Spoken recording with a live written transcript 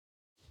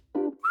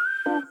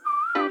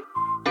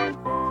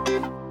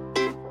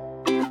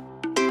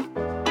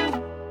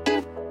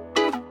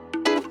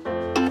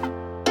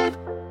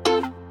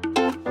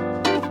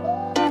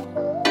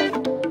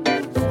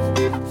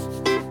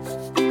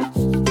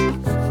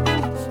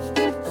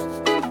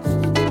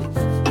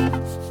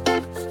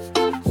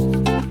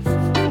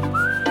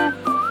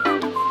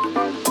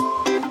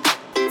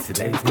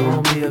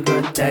be a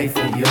good day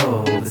for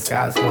you. The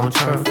sky's gonna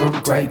turn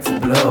from gray to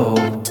blue.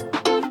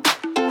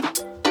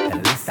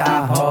 At least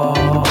I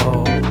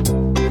hope.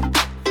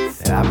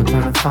 Said I've been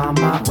trying to find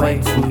my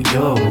way to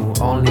you.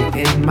 Only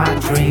in my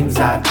dreams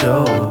I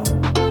do.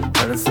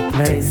 But it's a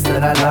place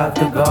that I love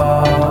to go.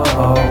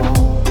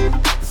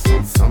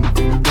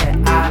 Something that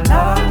I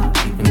love,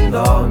 even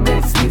though it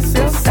makes me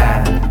so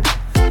sad.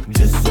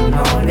 Just to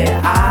know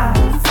that I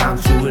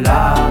found true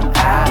love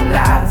at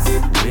last.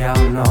 We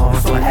all know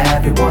it's what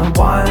everyone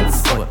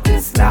wants, but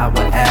it's not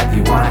what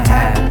everyone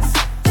has.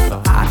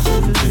 So I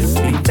should just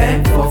be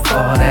thankful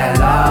for that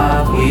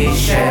love we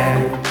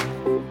share.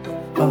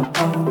 Oh,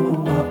 oh,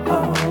 oh,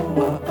 oh,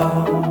 oh,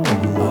 oh,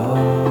 oh.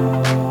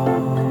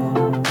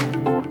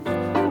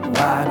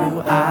 Why do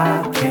I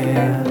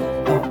care?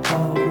 Oh,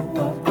 oh,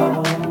 oh,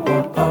 oh,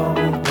 oh, oh,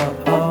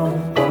 oh,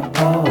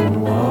 oh,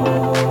 oh.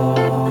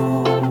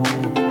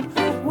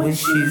 When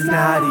she's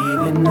not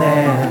even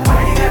there. Why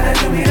you gotta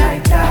do me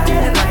like that,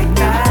 like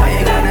that? Why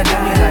you gotta do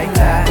me like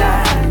that?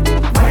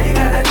 Why you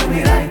gotta do me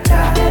like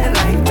that,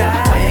 like that?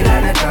 Why you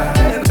gotta do me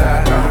like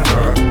that?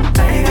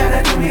 Why you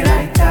gotta do me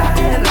like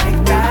that,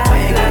 like that? Why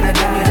you gotta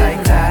do me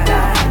like that?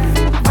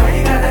 Why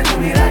you gotta do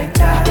me like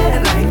that,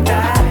 like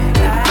that?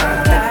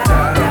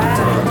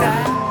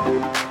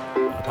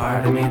 A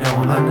part of me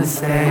don't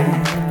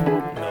understand,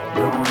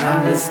 don't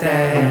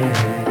understand.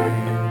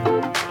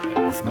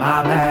 It's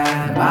my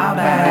bad, my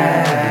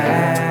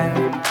bad.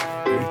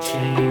 You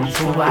changed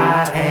who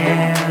I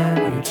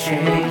am, you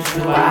changed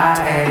who I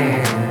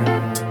am.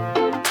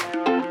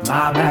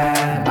 My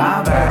bad,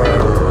 my bad.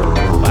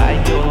 Why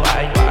yo?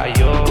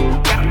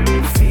 Got me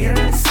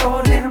feeling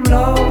so damn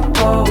low.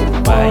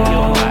 Why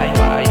yo?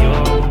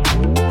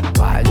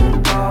 Why you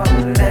gonna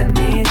let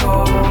me go?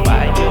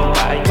 Why yo?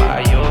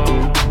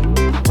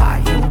 Why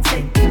you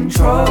take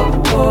control?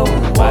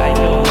 Why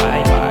yo?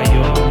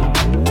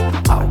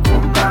 How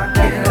come I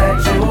can't let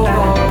you go?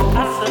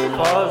 I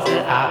suppose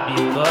that I'll be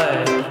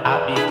good,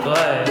 I'll be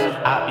good,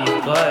 I'll be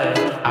good,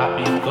 I'll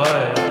be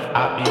good,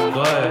 I'll be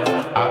good,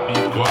 I'll be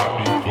good,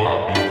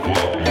 I'll be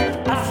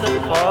good. I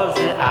suppose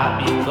that I'll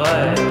be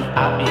good,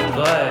 I'll be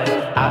good,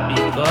 I'll be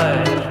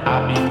good,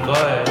 I'll be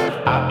good.